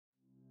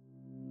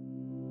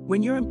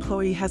When your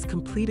employee has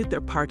completed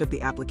their part of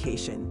the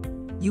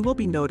application, you will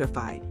be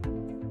notified.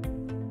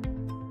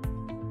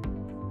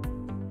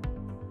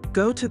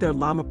 Go to their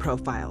Llama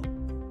profile.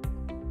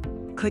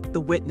 Click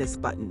the Witness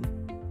button.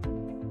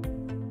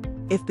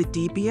 If the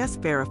DBS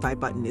Verify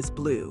button is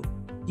blue,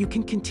 you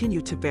can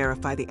continue to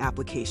verify the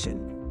application.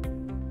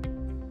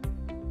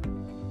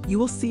 You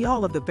will see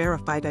all of the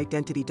verified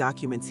identity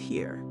documents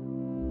here.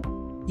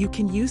 You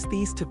can use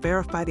these to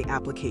verify the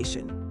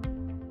application.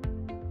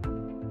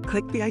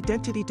 Click the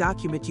identity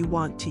document you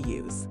want to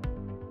use.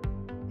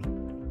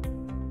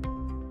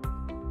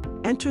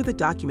 Enter the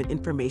document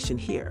information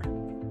here.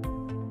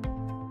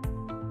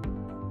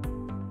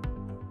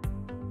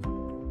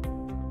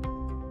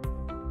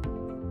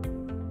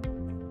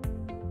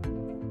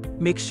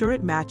 Make sure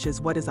it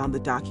matches what is on the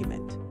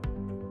document.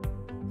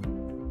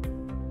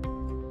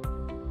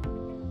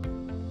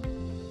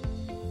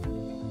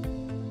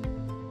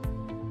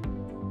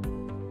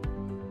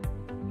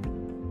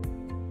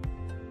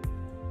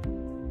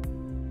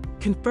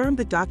 Confirm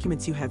the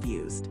documents you have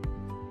used.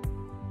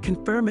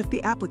 Confirm if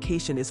the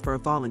application is for a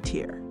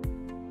volunteer.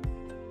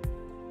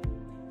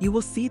 You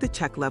will see the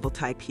check level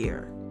type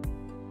here.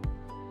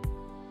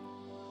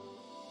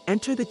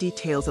 Enter the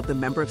details of the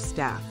member of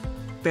staff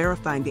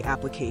verifying the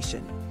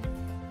application.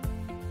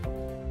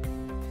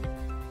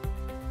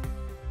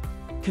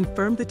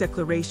 Confirm the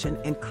declaration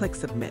and click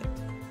Submit.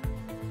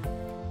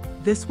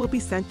 This will be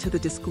sent to the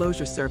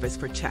disclosure service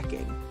for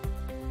checking.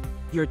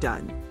 You're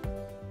done.